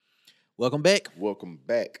Welcome back. Welcome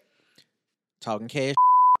back. Talking Cash,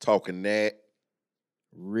 Talking that.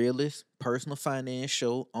 realest personal finance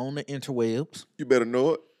show on the interwebs. You better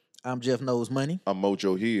know it. I'm Jeff Knows Money. I'm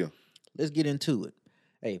Mojo Hill. Let's get into it.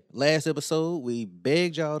 Hey, last episode, we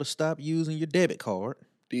begged y'all to stop using your debit card.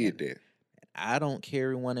 Did that. I don't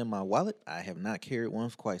carry one in my wallet. I have not carried one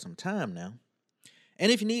for quite some time now.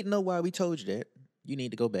 And if you need to know why we told you that, you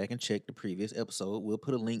need to go back and check the previous episode. We'll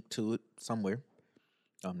put a link to it somewhere.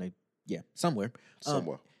 Somewhere.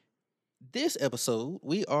 Somewhere. This episode,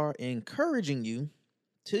 we are encouraging you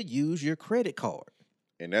to use your credit card.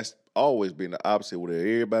 And that's always been the opposite of what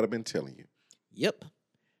everybody been telling you. Yep.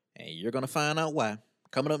 And you're going to find out why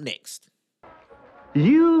coming up next.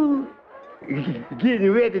 You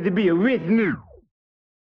getting ready to be a rich nigga.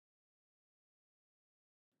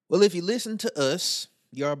 Well, if you listen to us,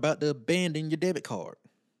 you're about to abandon your debit card.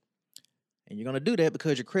 And you're going to do that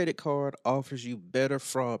because your credit card offers you better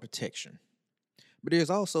fraud protection. But there's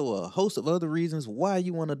also a host of other reasons why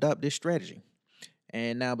you want to adopt this strategy.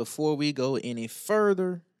 And now, before we go any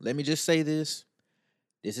further, let me just say this.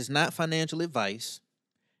 This is not financial advice.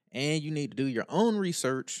 And you need to do your own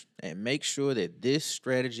research and make sure that this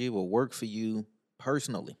strategy will work for you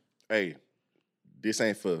personally. Hey, this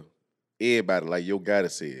ain't for everybody, like your guy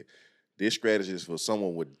said. This strategy is for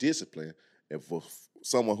someone with discipline and for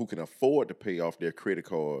someone who can afford to pay off their credit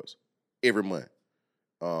cards every month.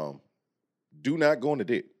 Do not go into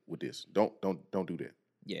debt with this. Don't do that.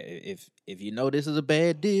 Yeah, if you know this is a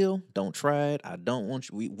bad deal, don't try it. I don't want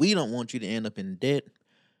you. We don't want you to end up in debt.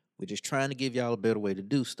 We're just trying to give y'all a better way to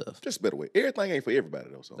do stuff. Just a better way. Everything ain't for everybody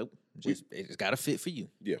though. So Nope. It's got to fit for you.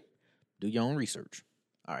 Yeah. Do your own research.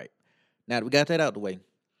 All right. Now that we got that out the way,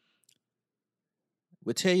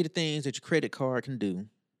 we'll tell you the things that your credit card can do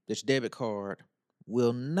that your debit card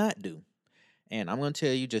will not do. And I'm going to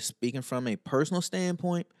tell you, just speaking from a personal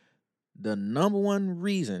standpoint, the number one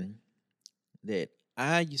reason that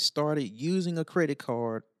I started using a credit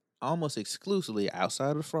card almost exclusively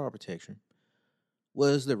outside of fraud protection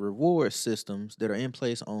was the reward systems that are in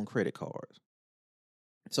place on credit cards.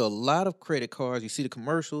 So a lot of credit cards, you see the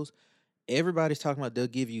commercials, everybody's talking about they'll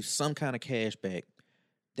give you some kind of cash back.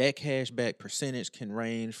 That cash back percentage can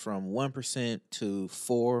range from 1% to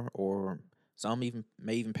 4%, or some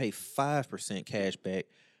may even pay 5% cash back,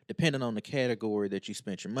 depending on the category that you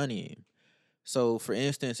spent your money in. So, for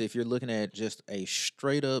instance, if you're looking at just a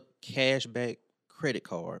straight up cash back credit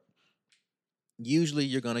card, usually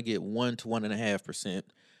you're going to get 1 to 1.5%,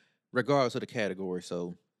 regardless of the category.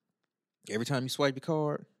 So, every time you swipe your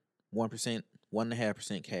card, 1%,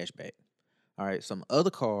 1.5% cash back. All right, some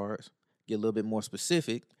other cards get a little bit more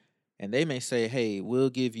specific, and they may say, hey,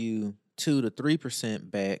 we'll give you 2 to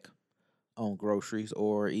 3% back on groceries,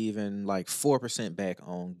 or even like 4% back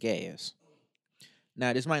on gas.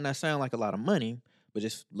 Now, this might not sound like a lot of money, but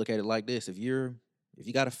just look at it like this. If you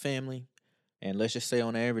got a family, and let's just say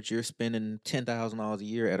on average you're spending $10,000 a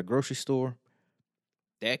year at a grocery store,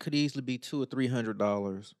 that could easily be $200 or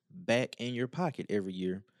 $300 back in your pocket every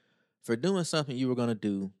year for doing something you were going to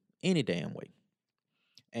do any damn way.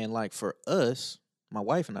 And like for us, my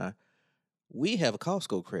wife and I, we have a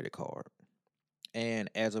Costco credit card. And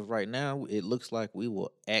as of right now, it looks like we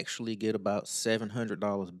will actually get about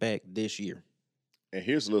 $700 back this year. And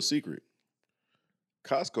here's a little secret.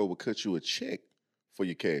 Costco will cut you a check for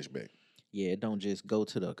your cash back. Yeah, it don't just go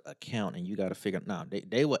to the account and you got to figure. No,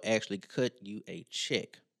 they will actually cut you a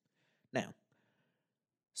check. Now,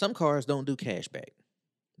 some cards don't do cash back.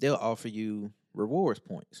 They'll offer you rewards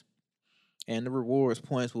points. And the rewards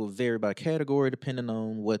points will vary by category depending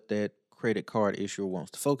on what that credit card issuer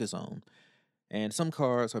wants to focus on. And some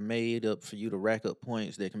cards are made up for you to rack up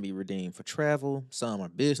points that can be redeemed for travel. Some are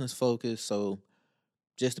business focused. So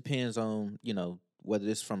just depends on, whether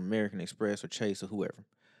it's from American Express or Chase or whoever.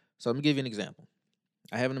 So let me give you an example.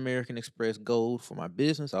 I have an American Express Gold for my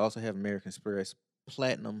business. I also have American Express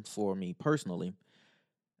Platinum for me personally.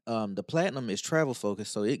 The Platinum is travel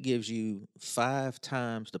focused, so it gives you 5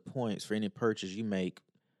 times the points for any purchase you make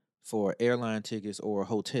for airline tickets or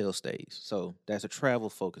hotel stays. So that's a travel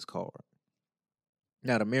focused card.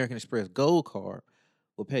 Now, the American Express Gold card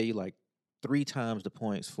will pay you like 3 times the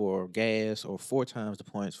points for gas or 4 times the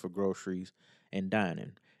points for groceries and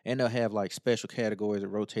dining. And they'll have like special categories that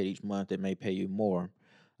rotate each month that may pay you more.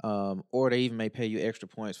 Or they even may pay you extra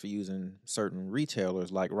points for using certain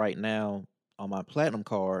retailers. Like right now on my Platinum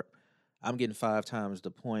card, I'm getting 5 times the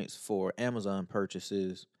points for Amazon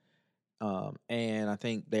purchases. And I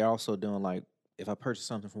think they're also doing like, if I purchase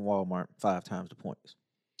something from Walmart, 5 times the points.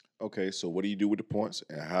 Okay, so what do you do with the points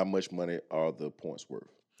and how much money are the points worth?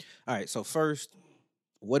 All right, so first,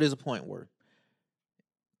 what is a point worth?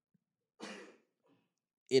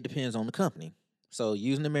 it depends on the company. So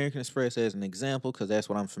using American Express as an example, because that's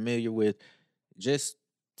what I'm familiar with, just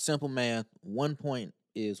simple math, 1 point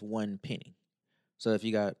is 1 penny. So if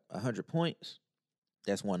you got 100 points,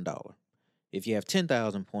 that's $1. If you have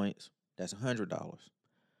 10,000 points, that's $100.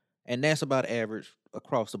 And that's about average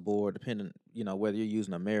across the board, depending, whether you're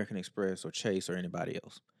using American Express or Chase or anybody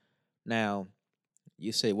else. Now,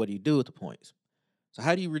 you say, what do you do with the points? So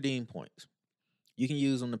how do you redeem points? You can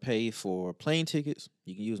use them to pay for plane tickets.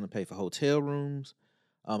 You can use them to pay for hotel rooms.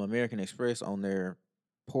 American Express on their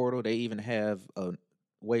portal, they even have a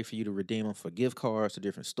way for you to redeem them for gift cards to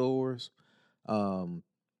different stores. And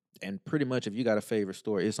pretty much if you got a favorite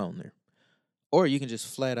store, it's on there. Or you can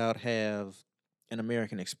just flat out have an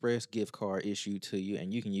American Express gift card issued to you,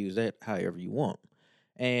 and you can use that however you want.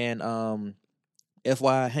 And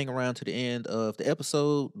FYI, hang around to the end of the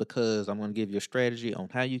episode because I'm going to give you a strategy on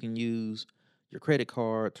how you can use your credit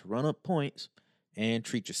card to run up points and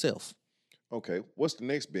treat yourself. Okay, what's the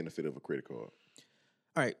next benefit of a credit card?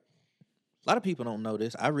 All right. A lot of people don't know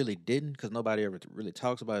this. I really didn't because nobody ever really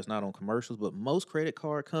talks about it. It's not on commercials, but most credit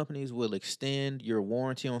card companies will extend your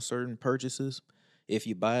warranty on certain purchases if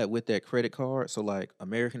you buy it with that credit card. So like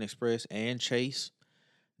American Express and Chase,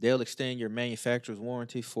 they'll extend your manufacturer's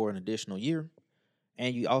warranty for an additional year.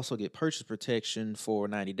 And you also get purchase protection for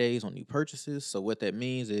 90 days on new purchases. So what that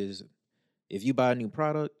means is if you buy a new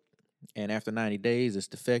product and after 90 days it's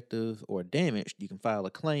defective or damaged, you can file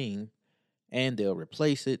a claim and they'll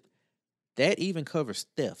replace it. That even covers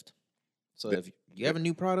theft. So if you have a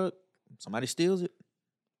new product, somebody steals it.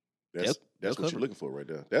 That's what cover you're it. looking for right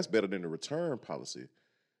there. That's better than the return policy.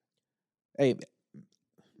 Hey,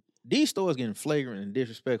 these stores getting flagrant and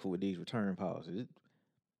disrespectful with these return policies.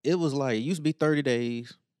 It was like, it used to be 30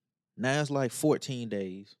 days. Now it's like 14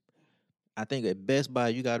 days. I think at Best Buy,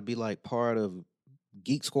 you got to be like part of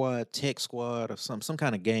Geek Squad, Tech Squad, or some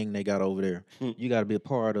kind of gang they got over there. You got to be a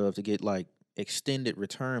part of to get like extended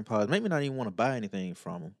return policy. Maybe not even want to buy anything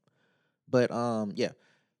from them. But yeah,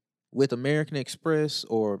 with American Express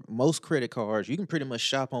or most credit cards, you can pretty much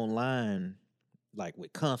shop online like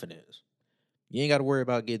with confidence. You ain't got to worry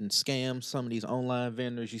about getting scammed. Some of these online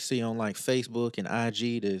vendors you see on like Facebook and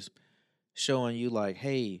IG that's showing you like,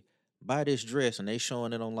 hey, buy this dress, and they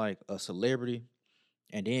showing it on like a celebrity,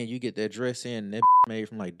 and then you get that dress in and that made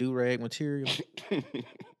from like do-rag material,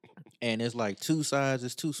 and it's like two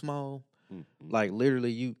sizes too small. Like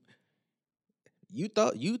literally you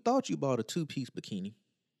thought you bought a two-piece bikini.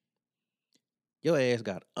 Your ass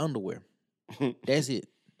got underwear. That's it.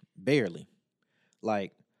 Barely.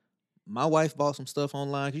 Like, my wife bought some stuff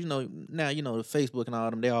online. 'Cause now the Facebook and all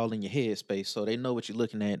them, they all in your headspace. So they know what you're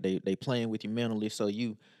looking at. They playing with you mentally. So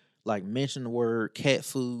you like mention the word cat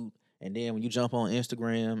food. And then when you jump on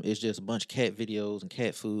Instagram, it's just a bunch of cat videos and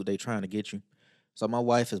cat food they trying to get you. So my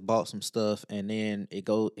wife has bought some stuff, and then it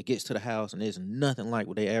gets to the house and it's nothing like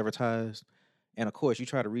what they advertised. And of course, you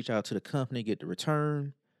try to reach out to the company, get the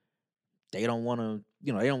return. They don't want to,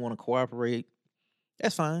 they don't want to cooperate.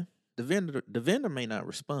 That's fine. The vendor may not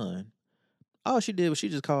respond. All she did was she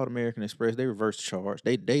just called American Express. They reversed the charge.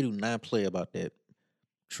 They do not play about that.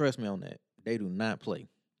 Trust me on that. They do not play.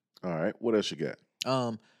 All right. What else you got?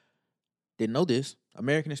 Didn't know this.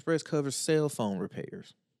 American Express covers cell phone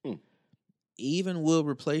repairs. Even will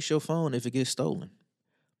replace your phone if it gets stolen.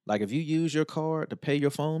 Like if you use your card to pay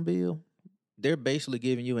your phone bill, they're basically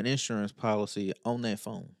giving you an insurance policy on that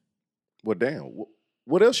phone. Well, damn.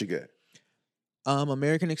 What else you got?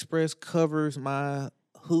 American Express covers my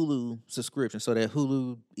Hulu subscription. So that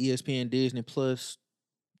Hulu, ESPN, Disney Plus,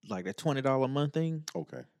 like that $20 a month thing.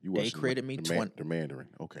 Okay. They credit me the Mandarin.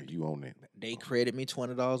 Okay, you own that. They credit me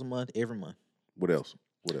 $20 a month every month. What else?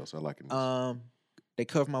 I like it. They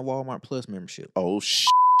cover my Walmart Plus membership. Oh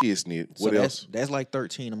isn't it? What else? That's like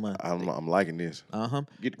 $13 a month. I'm liking this.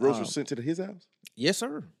 Get groceries sent to his house? Yes,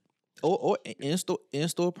 sir. Or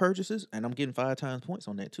in-store purchases, and I'm getting 5 times points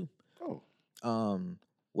on that too. Oh.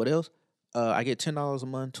 What else? I get $10 a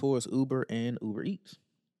month towards Uber and Uber Eats.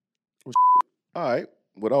 All right.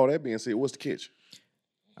 With all that being said, what's the catch?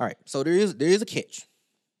 All right. So there is a catch.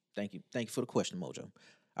 Thank you for the question, Mojo.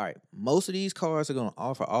 All right. Most of these cards are gonna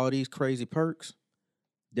offer all these crazy perks.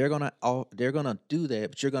 They're gonna do that,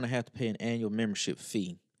 but you're gonna have to pay an annual membership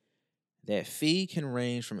fee. That fee can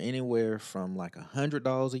range from anywhere from like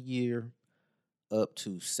 $100 a year up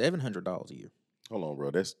to $700 a year. Hold on,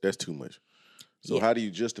 bro. That's too much. So Yeah. how do you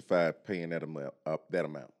justify paying that amount?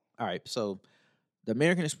 All right. So the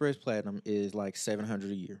American Express Platinum is like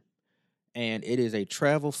 $700 a year, and it is a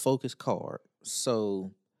travel focused card.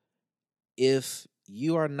 So if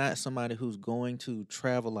you are not somebody who's going to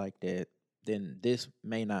travel like that, then this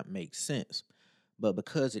may not make sense. But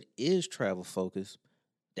because it is travel focused,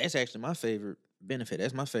 that's actually my favorite benefit.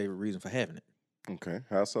 That's my favorite reason for having it. Okay.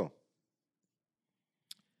 How so?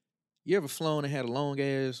 You ever flown and had a long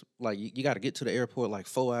ass, like you got to get to the airport like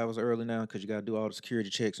 4 hours early now because you got to do all the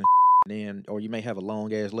security checks and then, or you may have a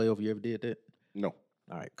long ass layover. You ever did that? No.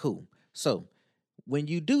 All right, cool. So when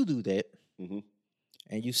you do that Mm-hmm.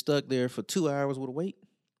 and you stuck there for 2 hours with a wait,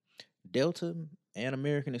 Delta and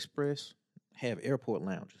American Express have airport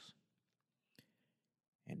lounges.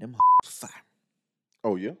 And them fire.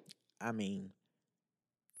 Oh yeah. I mean,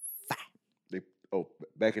 fire. They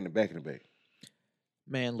back in the back.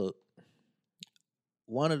 Man, look,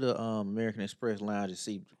 one of the American Express lounges.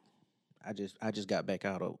 See, I just got back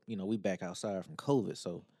out of we back outside from COVID,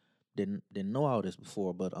 so didn't know all this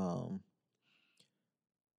before. But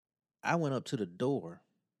I went up to the door,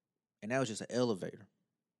 and that was just an elevator.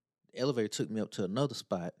 The elevator took me up to another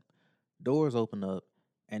spot. Doors open up,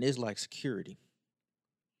 and it's like security.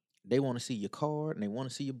 They want to see your card and they want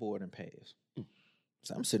to see your boarding pass.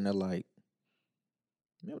 So I'm sitting there like,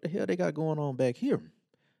 man, what the hell they got going on back here?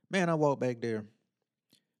 Man, I walk back there,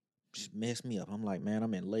 just messed me up. I'm like, man,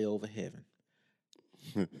 I'm in layover heaven.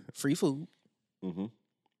 Free food, Mm-hmm.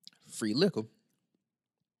 free liquor,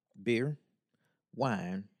 beer,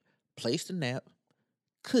 wine, place to nap,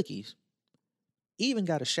 cookies, even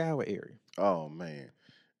got a shower area. Oh man.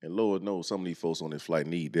 And Lord knows some of these folks on this flight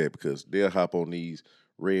need that because they'll hop on these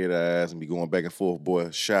red eyes and be going back and forth. Boy,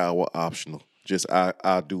 shower optional. Just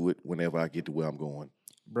I'll do it whenever I get to where I'm going.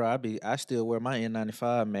 Bro, I still wear my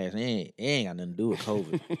N95 mask. It ain't got nothing to do with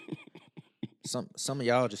COVID. Some of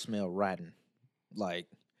y'all just smell rotten. Like,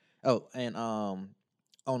 oh, and on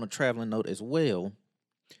a traveling note as well,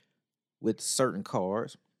 with certain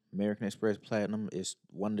cards, American Express Platinum is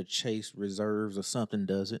one of the Chase Reserves or something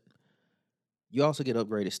does it. You also get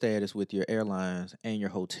upgraded status with your airlines and your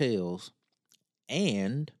hotels,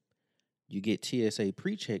 and you get TSA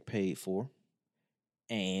pre-check paid for,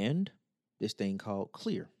 and this thing called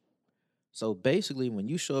Clear. So basically, when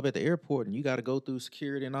you show up at the airport and you got to go through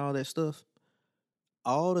security and all that stuff,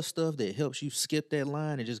 all the stuff that helps you skip that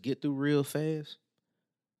line and just get through real fast,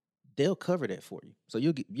 they'll cover that for you. So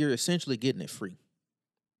you're essentially getting it free.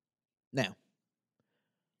 Now,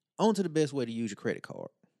 on to the best way to use your credit card.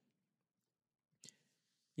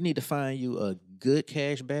 You need to find you a good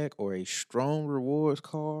cash back or a strong rewards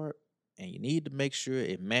card, and you need to make sure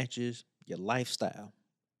it matches your lifestyle.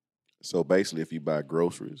 So basically, if you buy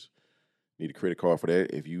groceries, need a credit card for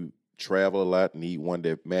that. If you travel a lot, need one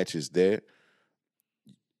that matches that.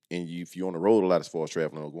 And if you're on the road a lot as far as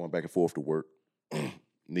traveling or going back and forth to work,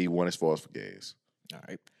 need one as far as for gas. All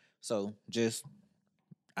right. So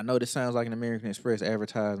I know this sounds like an American Express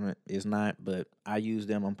advertisement. It's not, but I use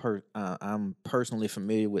them. I'm personally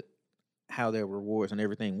familiar with how their rewards and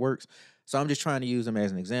everything works. So I'm just trying to use them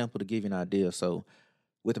as an example to give you an idea. So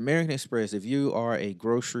with American Express, if you are a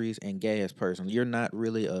groceries and gas person, you're not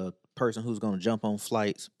really a person who's going to jump on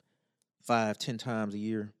flights 5-10 times a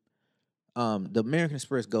year. The American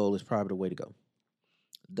Express Gold is probably the way to go.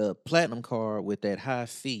 The Platinum card with that high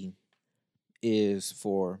fee is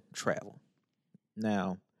for travel.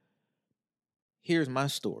 Now, here's my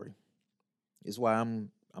story. Is why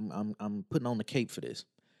I'm putting on the cape for this.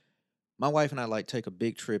 My wife and I like take a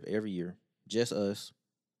big trip every year, just us.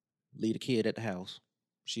 Leave a kid at the house.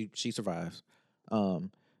 She survives.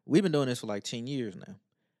 We've been doing this for like 10 years now.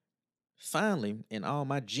 Finally, in all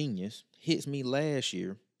my genius, hits me last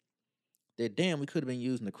year that damn we could have been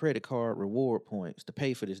using the credit card reward points to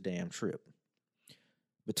pay for this damn trip.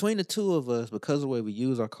 Between the two of us, because of the way we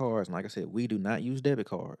use our cards, and like I said, we do not use debit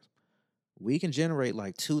cards, we can generate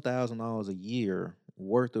like $2,000 a year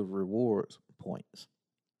worth of rewards points.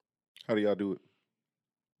 How do y'all do it?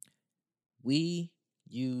 We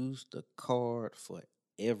use the card for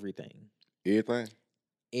everything. Everything?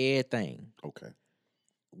 Everything. Okay.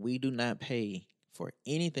 We do not pay for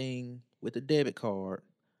anything with a debit card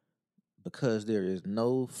because there is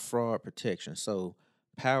no fraud protection. So,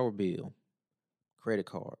 power bill, credit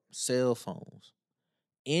card, cell phones,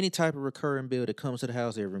 any type of recurring bill that comes to the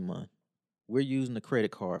house every month, we're using the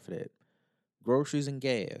credit card for that. Groceries and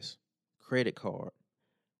gas, credit card.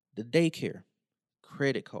 The daycare,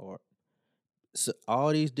 credit card. So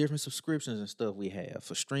all these different subscriptions and stuff we have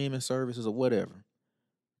for streaming services or whatever,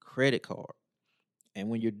 credit card. And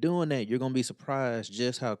when you're doing that, you're going to be surprised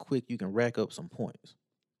just how quick you can rack up some points.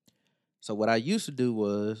 So what I used to do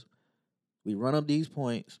was we run up these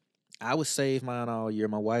points. I would save mine all year.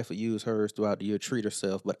 My wife would use hers throughout the year, treat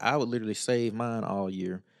herself, but I would literally save mine all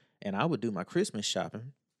year, and I would do my Christmas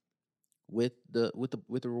shopping with the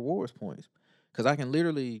rewards points, because I can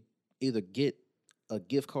literally either get a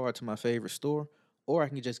gift card to my favorite store, or I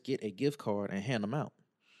can just get a gift card and hand them out.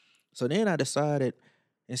 So then I decided,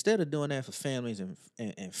 instead of doing that for families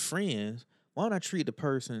and friends, why don't I treat the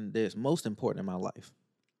person that's most important in my life?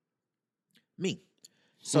 Me.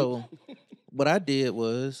 So what I did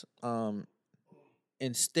was,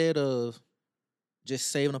 instead of just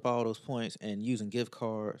saving up all those points and using gift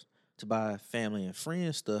cards to buy family and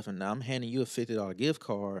friends stuff, and now I'm handing you a $50 gift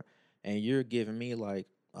card, and you're giving me like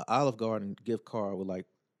an Olive Garden gift card with like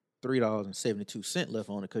 $3.72 left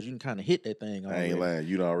on it because you can kind of hit that thing I ain't already. lying.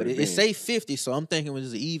 You done But already it been. say 50, so I'm thinking it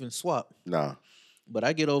was an even swap. Nah. But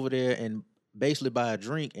I get over there and basically buy a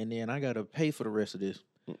drink, and then I gotta pay for the rest of this.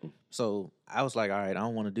 Mm-mm. So I was like, all right, I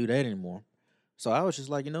don't want to do that anymore. So I was just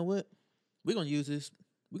like, you know what? We're gonna use this.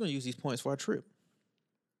 We're gonna use these points for our trip.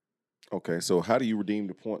 Okay, so how do you redeem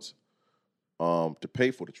the points to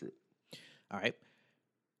pay for the trip? All right.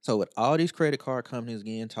 So with all these credit card companies,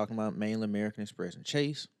 again, talking about mainly American Express and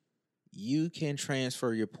Chase, you can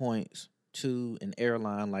transfer your points to an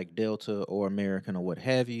airline like Delta or American or what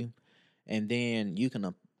have you, and then you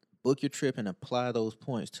can book your trip and apply those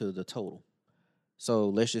points to the total. So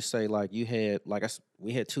let's just say like you had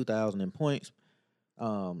we had 2,000 in points.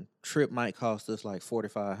 Trip might cost us like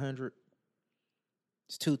 4,500.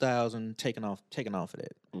 It's 2,000 taken off of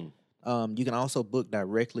that. You can also book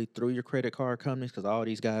directly through your credit card companies because all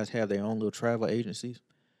these guys have their own little travel agencies.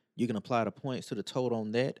 You can apply the points to the total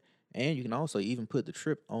on that, and you can also even put the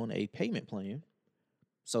trip on a payment plan.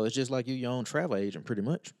 So it's just like you your own travel agent, pretty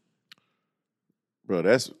much. Bro,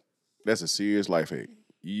 that's a serious life hack.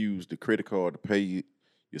 You use the credit card to pay your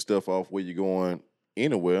stuff off where you're going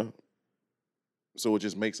anywhere. So it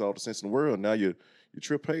just makes all the sense in the world. Now your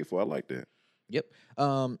trip paid for. I like that. Yep.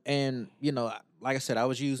 And like I said, I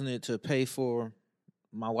was using it to pay for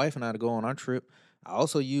my wife and I to go on our trip. I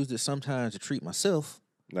also used it sometimes to treat myself.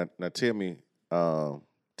 Now tell me how.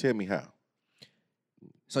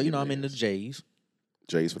 So I'm in the J's.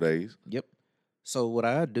 J's for days. Yep. So what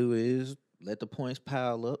I do is let the points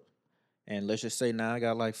pile up, and let's just say now I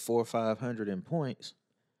got like 400 or 500 in points.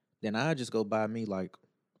 Then I just go buy me like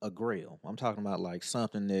a Grail. I'm talking about like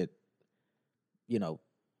something that, you know,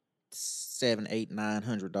 $700, $800,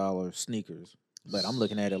 $900 sneakers. But I'm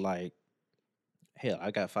looking at it like, hell, I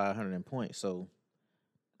got 500 in points, so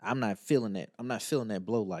I'm not feeling that. I'm not feeling that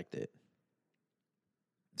blow like that.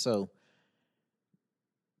 So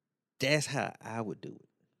that's how I would do it.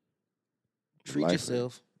 Treat Life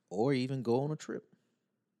yourself, or even go on a trip.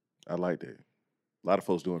 I like that. A lot of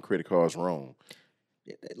folks doing credit cards wrong.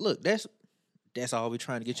 Look, that's all we're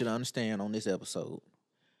trying to get you to understand on this episode.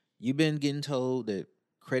 You've been getting told that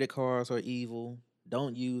credit cards are evil.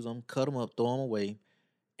 Don't use them. Cut them up. Throw them away.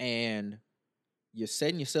 And you're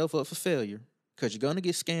setting yourself up for failure because you're going to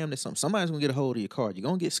get scammed at something. Somebody's going to get a hold of your card. You're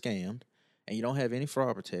going to get scammed, and you don't have any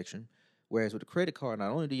fraud protection. Whereas with a credit card,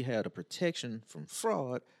 not only do you have the protection from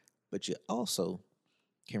fraud, but you also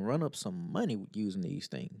can run up some money using these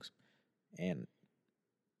things. And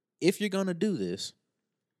if you're going to do this,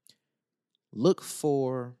 look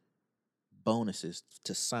for bonuses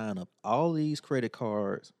to sign up. All these credit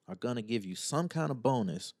cards are going to give you some kind of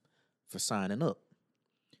bonus for signing up.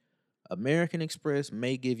 American Express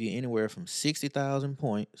may give you anywhere from 60,000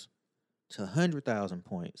 points to 100,000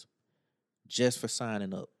 points just for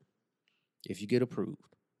signing up if you get approved.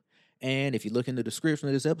 And if you look in the description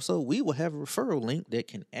of this episode, we will have a referral link that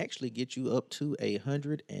can actually get you up to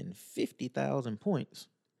 150,000 points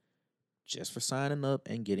just for signing up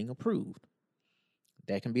and getting approved.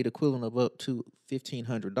 That can be the equivalent of up to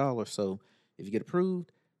 $1,500. So if you get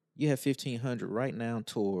approved, you have $1,500 right now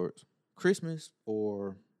towards Christmas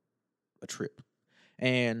or a trip.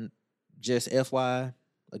 And just FYI,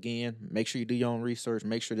 again, make sure you do your own research.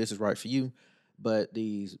 Make sure this is right for you. But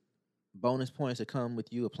these bonus points that come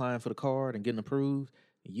with you applying for the card and getting approved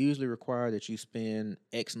usually require that you spend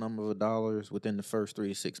X number of dollars within the first 3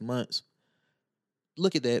 to 6 months.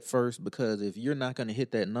 Look at that first, because if you're not going to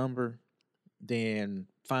hit that number, then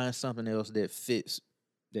find something else that fits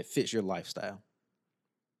your lifestyle.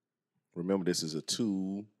 Remember, this is a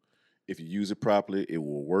tool. If you use it properly, it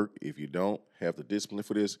will work. If you don't have the discipline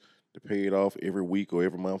for this to pay it off every week or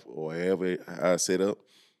every month or however I set up,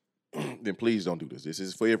 then please don't do this. This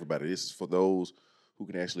is for everybody. This is for those who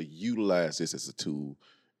can actually utilize this as a tool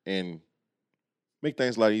and make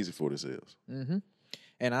things a lot easier for themselves. Mm-hmm.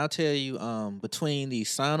 And I'll tell you, between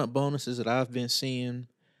these sign-up bonuses that I've been seeing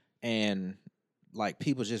and like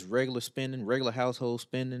people just regular spending, regular household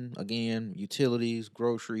spending, again, utilities,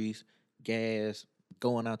 groceries, gas,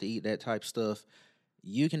 going out to eat, that type of stuff,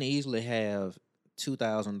 you can easily have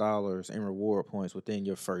 $2,000 in reward points within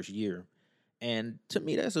your first year. And to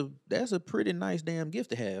me, that's a pretty nice damn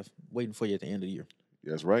gift to have waiting for you at the end of the year.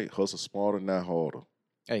 That's right. Hustle smarter, not harder.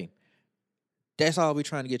 Hey, that's all we're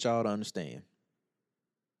trying to get y'all to understand.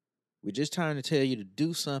 We're just trying to tell you to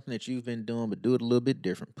do something that you've been doing, but do it a little bit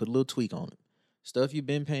different. Put a little tweak on it. Stuff you've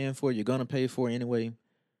been paying for, you're gonna pay for anyway.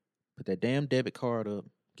 Put that damn debit card up.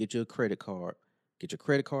 Get you a credit card. Get your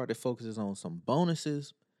credit card that focuses on some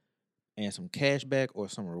bonuses and some cash back or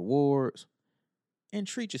some rewards. And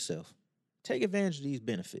treat yourself. Take advantage of these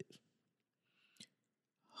benefits.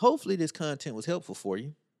 Hopefully this content was helpful for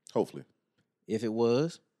you. Hopefully. If it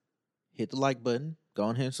was, hit the like button. Go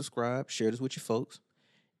ahead and subscribe. Share this with your folks.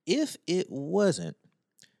 If it wasn't,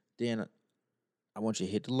 then I want you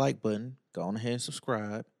to hit the like button. Go on ahead and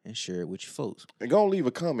subscribe and share it with your folks. And go and leave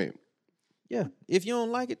a comment. Yeah. If you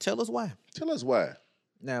don't like it, tell us why. Tell us why.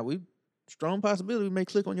 Now, strong possibility we may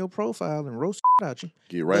click on your profile and roast out you.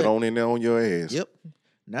 Get right on in there on your ass. Yep.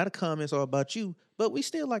 Now the comments are about you, but we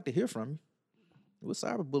still like to hear from you. We'll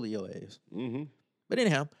cyberbully your ass. Mm-hmm. But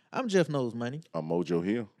anyhow, I'm Jeff Knows Money. I'm Mojo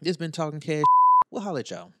Hill. This been Talking Cash. We'll holler at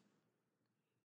y'all.